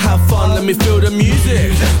wanna have fun, let me feel the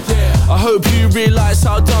music. I hope you realize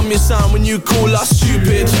how dumb you sound when you call us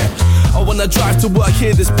stupid. I wanna drive to work,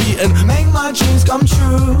 hear this beat and Make my dreams come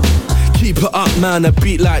true. keep it up, man. A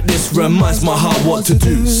beat like this reminds my heart what to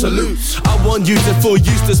do. Salute. I want you to feel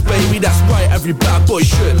useless, baby, that's right, every bad boy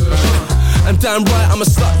should. And damn right, I'm a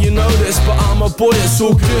slut, you know this, but I'm a boy, it's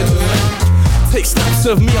all good. Take snaps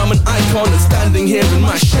of me, I'm an icon and standing here in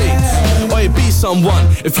my shades. Oi, be someone.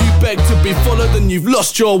 If you beg to be followed, then you've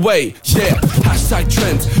lost your way. Yeah, hashtag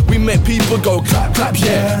trend. We make people go clap, clap,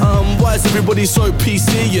 yeah. Why is everybody so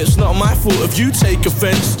PC? It's not my fault if you take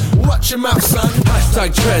offense. Watch your mouth, son.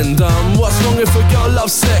 Hashtag trend. What's wrong if a girl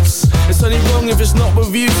loves sex? It's only wrong if it's not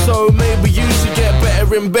with you, so maybe you should get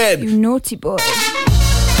better in bed. You naughty boy.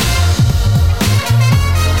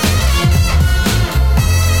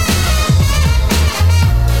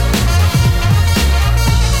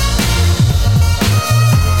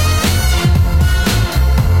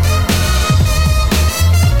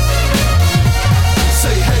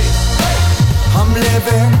 Say hey, I'm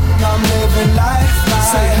living life now.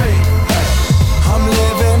 say hey. I'm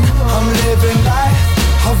living life.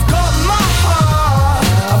 I've got my heart.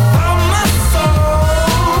 I found my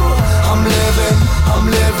soul. I'm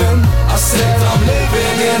living. I said I'm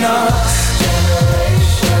living in a lost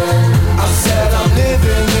generation. I said I'm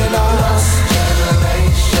living in a lost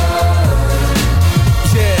generation.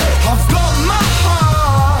 Yeah. I've got my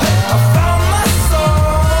heart. I found my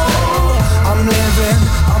soul. I'm living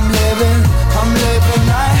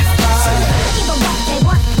life now. Give 'em what they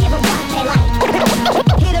want, give 'em what they like.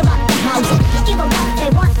 Hit 'em up the house, give 'em what they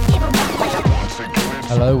want, give 'em what they like.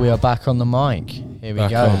 Hello, we are back on the mic. Here we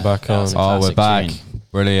Back go. on, back on. That's a Oh, we're classic back. tune.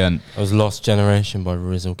 Brilliant. It was Lost Generation by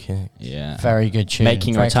Rizzle Kicks. Yeah. Very good tune.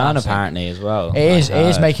 Making a Very return classic. apparently as well. It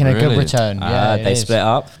is making a good Really? return. Yeah, it They is. split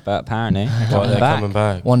up, but apparently they're Well, coming they're back. coming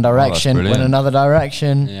back. One direction, brilliant. went another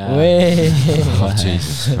direction. Yeah. Whee. Oh,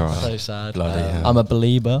 Jesus Christ. So sad. Bloody hell. I'm a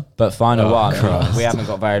believer. But final Oh, one, Christ. we haven't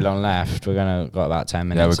got very long left. We're got about 10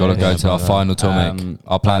 minutes. Yeah, we've got to go to our final topic.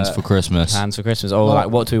 Our plans for Christmas. Plans for Christmas. Oh, like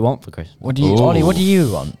what do we want for Christmas? What do you, Ooh. Ollie? What do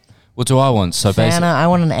you want? What do I want? So Santa, basically, I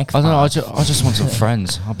want an X. I don't know. I just want some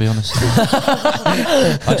friends. I'll be honest.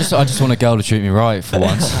 I just want a girl to treat me right for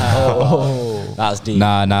once. That's deep.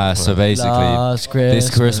 Nah. So basically, Last this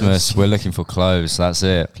Christmas we're looking for clothes. That's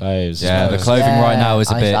it. Clothes. Yeah, the clothing Yeah, right now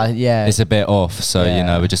is a bit. yeah. It's a bit off. So you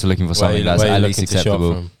know, we're just looking for something that's where at you least looking to shop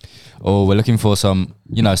acceptable. from? Or we're looking for some,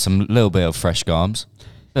 you know, some little bit of fresh garms,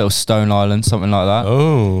 little Stone Island, something like that.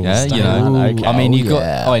 Oh, Yeah, Stone you know. Island, okay. I mean, you Oh, got.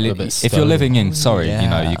 yeah. Oh, A little bit if you're Stone. living in Surrey, you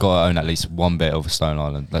know, Yeah. you got to own at least one bit of a Stone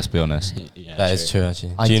Island. Let's be honest. Yeah, that is true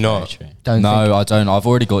actually. I Do you do not? Don't No, think- I don't. I've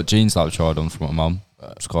already got jeans that I've tried on from my mum.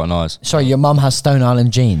 It's quite nice. Sorry, your mum has Stone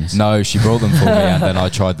Island jeans. No, she brought them for me, and then I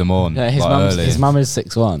tried them on. Yeah, early. his mum is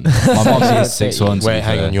 6'1". My mum is 6'1". Wait,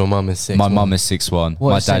 hang on. Your mum is 6'1". My mum is 6'1". What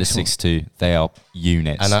My is dad is 6'1"? 6'2". They are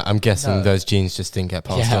units. And I'm guessing No. those genes just didn't get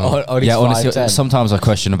passed on. yeah, honestly, sometimes I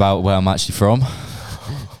question about where I'm actually from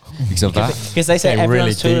because of that. Because they say Getting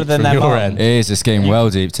everyone's really taller deep than from their your mum. end. It is. It's getting well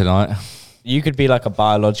deep tonight. You could be like a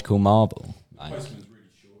biological marble. Like,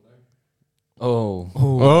 oh.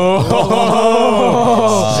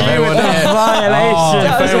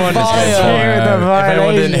 If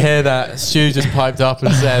anyone didn't hear that, Stu just piped up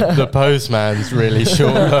and said the postman's really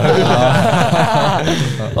short.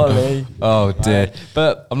 Ollie. Oh dear.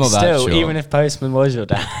 But I'm not that still, short. even if Postman was your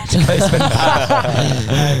dad,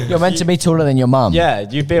 You're meant to be taller than your mum. yeah,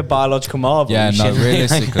 you'd be a biological marble. Yeah, You no, shouldn't be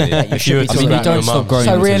realistically. If you were to I mean, you grab don't your stop mum. growing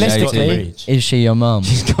So until you're 18. realistically, is she your mum?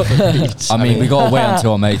 I mean, we got to wait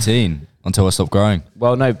until I'm 18 until I stop growing.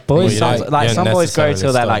 Well, no, boys, some boys grow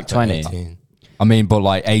till they're like 20. I mean, but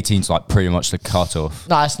like 18's like pretty much the cutoff.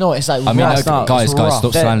 No, it's not. It's like I mean, rough. it's not. guys, It's rough.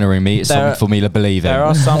 stop There- slandering me. It's there something are- for me to believe in. There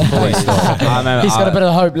are some boys. I remember, He's got a bit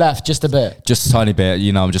of hope left, just a bit. Just a tiny bit,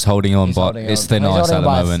 you know, I'm just holding on, He's but holding it's on. thin He's ice holding at the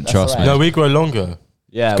on, but moment, that's trust all me. right. No, we grow longer.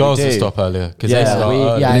 yeah, Girls we will do. stop earlier because Yeah, they start we-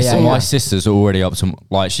 early. yeah, Listen, yeah. my sister's already up to,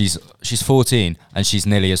 like, she's 14 and she's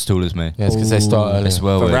nearly as tall as me. Yeah, it's because they start early. It's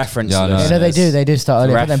well For weird. reference, Yeah, I know. Yeah, no, they do. They do start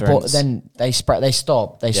early, but Reference. then they spread. They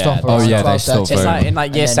stop. They Yeah. stop. Oh, around yeah, 12, they stop 13. It's very like in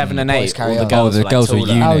like year then 7 and boys 8, carry all the on. girls, the were, girls were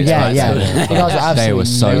taller. units. Oh yeah, Right, yeah. so- The guys are absolutely They were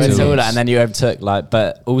so They were tall. taller, and then you overtook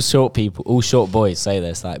but all short people, all short boys say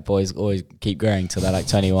this. Like boys always keep growing till they're like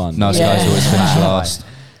 21. Nice Yeah. guys always finish last.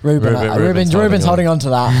 Ruben's holding on to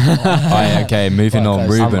that. Right, okay, moving on.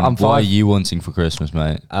 close. Ruben, I'm what are five- you wanting for Christmas,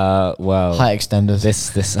 mate? Well, Height extenders. this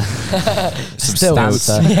Still.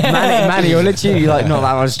 stanza. Manny, you're literally like not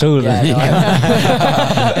that much taller than me.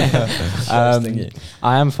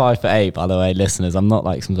 I am 5'8", by the way, listeners. I'm not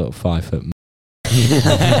like some sort of 5 foot.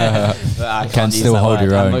 I Can can't use still that hold word.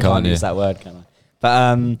 your own, I can't you? use that word, can I?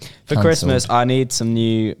 But for Cancelled. Christmas, I need some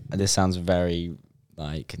new. This sounds very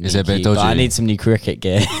like. Is it a bit sneaky, but I dodgy? need some new cricket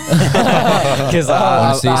gear because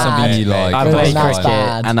Honestly, something you like. I Well, play that's cricket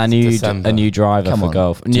bad. and I need December. a new driver Come for on.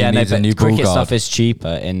 golf. Do you Yeah, no, need a but new ball cricket guard? stuff is cheaper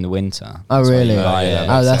in the winter. Oh That's why really? you buy it.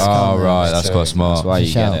 Oh, that's Oh, common. right, that's quite smart. That's why you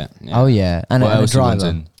Shout. get it. Oh yeah, and, What and a else you driver.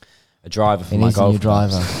 wanting? A driver for He my needs a golf new driver.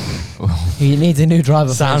 clubs. He needs a new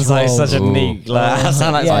driver. Sounds for like his such a role. Ooh. neat. Like, I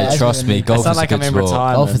sound like Yeah, Like, trust me, I golf sound is like a I'm good in sport.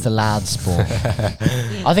 retirement. Golf is a lad sport.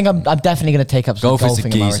 I think I'm definitely going to take up some Golf is a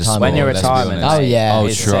golfing in my geezer retirement. sport. When you're let's be retirement. honest. Oh, yeah. Oh,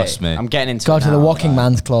 it's trust sick. me. I'm getting into Go it to the now, walking like-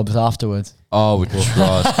 man's clubs afterwards. Oh,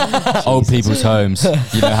 trust. Old people's homes. You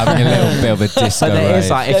know, having a little bit of a disco So there is rave.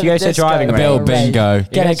 like if you go to a Disco. driving a bit of range, bingo.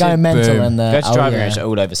 Get go it to- going mental boom. in there. go to Oh, driving yeah. range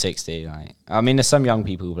all over 60. Like, I mean, there's some young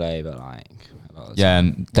people who play, but like, a lot of the Yeah,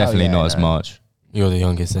 and definitely yeah, not as no. much. You're the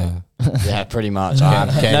youngest there. Yeah, pretty much.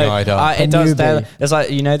 Getting eyed up. It does. newbie. There's like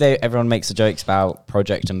everyone makes the jokes about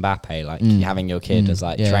Project Mbappe, like having your kid as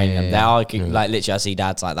like Yeah, training yeah, them. yeah. There are like literally I see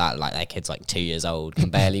dads like that, like their kid's like 2 years old, can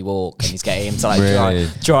barely walk, and he's getting him to like Really?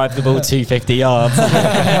 drive the ball 250 yards.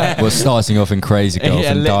 We're starting off in crazy golf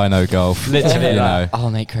Yeah, and dino golf. Literally, you know. like, oh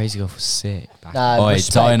mate, crazy golf was sick. back Nah, Oi,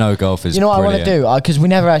 respect. dino golf is You know what brilliant. I want to do?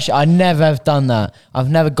 Because I never have done that. I've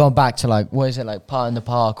never gone back to like, what is it, like Part in the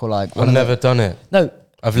Park or like. one I've of never done it. the, no,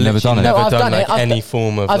 I've Never literally done it? never No, I've done done it. like I've any done-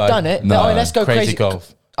 form of I've like done it. No. No, let's go crazy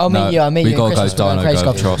golf. I'll meet No, you. I'll meet we you. gotta in go Christmas. dino Crazy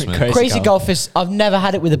golf, trust me. Crazy golf is. I've never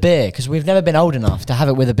had it with a beer because we've never been old enough to have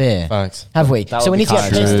it with a beer. Facts. Have we? That So would we be need to get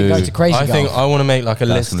kinda pissed and go true. to crazy I golf. think I want to make like a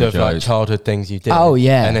That's list gonna of be like jokes. childhood things you did. Oh,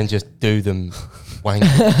 yeah. And then just do them wank.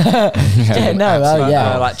 Yeah, no, oh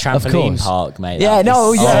yeah, like Of trampoline course. park, mate. Yeah, that'd be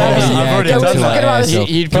no, sick. yeah. yeah, I've already Yeah, done we were that. talking about this. You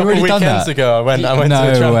You've already done weekends that? ago, I went to No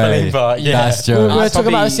a trampoline way. park. Yeah. That's We joke. were talking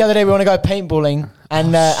about this the probably- other day. We want to go paintballing and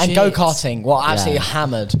shit. go karting. Well, absolutely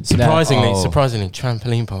hammered. Surprisingly, Oh.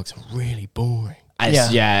 trampoline parks are really boring. No.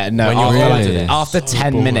 When you're Really? after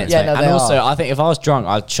 10 boring. minutes, Yeah, mate. no, And they also, are. I think if I was drunk,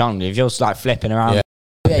 I'd chunk. If you're just like flipping around, Yeah.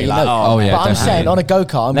 Yeah, be you like, know. Oh, yeah, But I'm definitely. saying on a go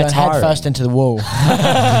kart, I'm They're going head tiring. first into the wall.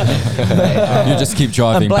 You just keep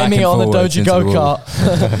driving I'm back blaming and it on the forwards Doja into go the wall.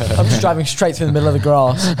 kart. I'm just driving straight through the middle of the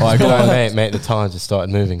grass. Oh, I My got mate, the tire just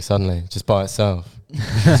started moving suddenly, just by itself.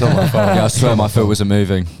 It's not my fault. Yeah, I swear my foot wasn't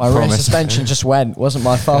moving. My rear Promise. suspension just went. Wasn't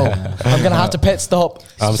my fault. I'm gonna have to pit stop.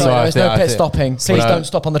 I'm sorry, sorry, there's I no think- pit stopping. Please Well, don't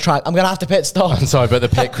stop on the track. I'm gonna have to pit stop. I'm sorry, but the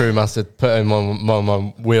pit crew must have put in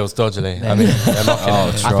my wheels dodgily. I mean, they're mocking Oh,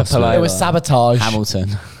 it. trust me. It was sabotage.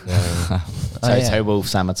 Hamilton. Oh, yeah. Total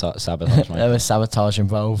sabotage. There was sabotage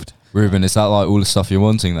involved. Ruben, is that like all the stuff you're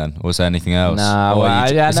wanting then? Or is there anything else? Nah, Or well, are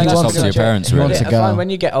you- yeah, is no, it that's just up good. to your parents, He really? wants I to go. find when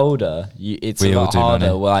you get older, it's We a all lot do, harder.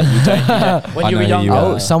 Manny. Well, like, you don't, when I you were know younger. you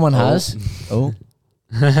Oh, someone has. Oh,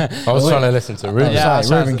 I was trying to listen to Ruben. yeah. I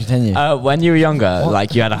Sorry, was Ruben, continue. When you were younger,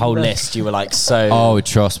 like you had a whole list. You were like so. Oh,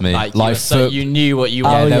 trust me. like, Like, you knew what you Oh,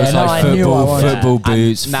 yeah, wanted. there yeah, was no, like I knew what I wanted. football Yeah.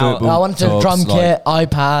 boots, And now- football I wanted a tops, drum like- kit,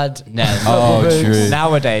 iPad. No. Oh, boots. true.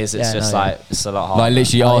 Nowadays, it's Yeah, just no, yeah. like it's a lot harder. Like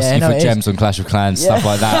literally Oh, asking yeah, no, for it is. gems on Clash of Clans, Yeah. stuff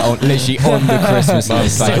like that. Literally on the Christmas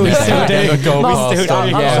list. back in the day.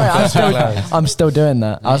 I'm still doing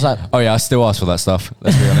that. I was like, Oh yeah, I still ask for that stuff.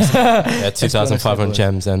 Let's be honest. Yeah, 2,500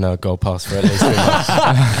 gems and a gold pass for at least 3 months.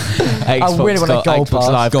 Xbox really want a got- gold Xbox pass.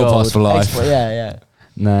 Live Gold pass for life. Xbox, yeah.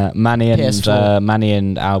 Nah, Manny and PS4.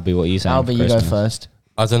 Albie, what are you saying? Albie, for you go Christmas? first.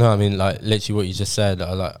 I don't know. I mean, like literally what you just said.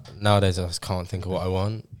 Like nowadays, I just can't think of what I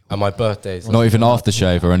want. And my birthday's Not even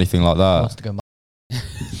aftershave or anything like Wants that. to go.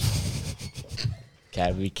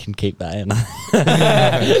 Okay, we can keep that in.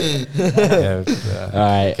 Yeah, All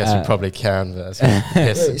right. I guess we probably can, but that's gonna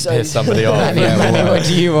piss somebody off. Manny, what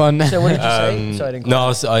do you want? So what did you say? Sorry, I didn't No, I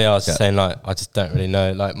was just saying like I just don't really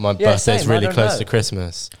know. Like my birthday's same, I really don't close know. to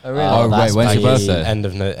Christmas. Oh, really? Oh, wait, that's when's your Like, birthday?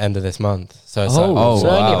 end of this month. So it's Oh, like, it's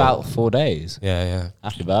wow. only about 4 days. yeah.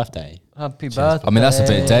 Happy birthday. Happy birthday. I mean, that's a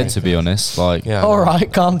bit dead to be honest. Like, Yeah. All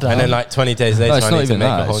right, calm down. And then like 20 days later, no, it's I not need to even make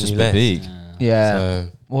that. a whole It's just new a list. big. yeah. So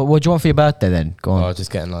What do you want for your birthday then? Go on. I was just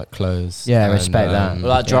getting like clothes. Yeah, and, respect that. Well,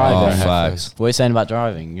 like driving. Oh, facts. What are you saying about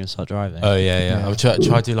driving? You're gonna start driving. Oh yeah. I'm try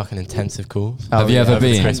to do like an intensive course. Have you ever over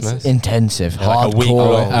been? Christmas? Intensive, Yeah, like a week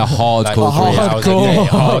hardcore. long. A hardcore Like, 3 hours a day,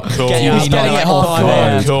 hardcore. Get You out mean there like like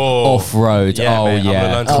off-road? hardcore. Off-road. Yeah, Oh mate, I'm gonna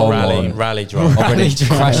yeah. learn to Come on. rally drive. Already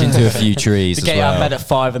crash into a few trees To as get out of bed well. at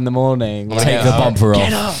 5 in the morning. gonna Take get the up. bumper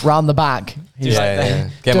off. Round the back. He's like, Yeah.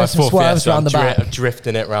 Get doing my some full swerves Fiesta, round the back.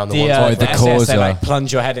 drifting it round the The, one. the SAS, Corsa. they like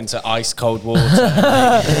plunge your head into ice cold water.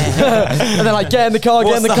 and they're like, get in the car,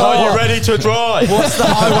 get in the car. Are you ready to drive? What's the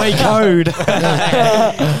highway code?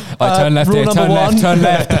 I turn left rule here, number turn left, one. turn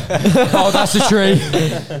left. Oh, that's a tree.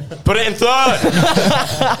 Put it in third.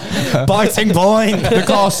 Biting point. The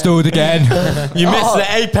car's stalled again. You missed the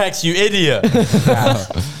apex, you idiot.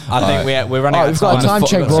 I think we're running Oh, out we've of got time. a time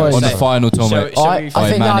check, boys. On the final tournament. Shall we I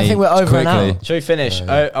think no, I Manny, think we're over quickly. now. Shall we finish?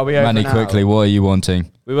 Are we over Manny, now? quickly, what are you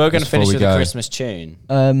wanting? We were going to Before finish we with a go. Christmas tune.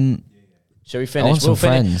 Shall we I finish? want some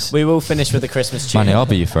friends. We will finish with a Christmas tune. Manny, I'll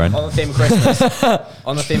be your friend. On the theme of Christmas.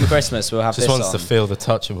 On the theme of Christmas, we'll have Just this wants on. to feel the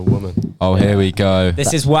touch of a woman. Oh, here we go.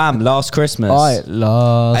 This is Wham! Last Christmas. Alright,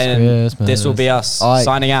 last And Christmas. this will be us Alright.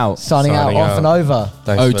 signing out. Signing out, Signing off out. and over.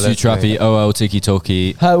 Thanks O2 for listening. Trappy, OL Tiki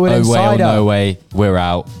Toki. Hurt with Oh, way or Insider. no way. We're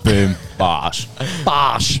out. Boom. Bosh.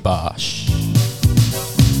 Bosh. Bosh.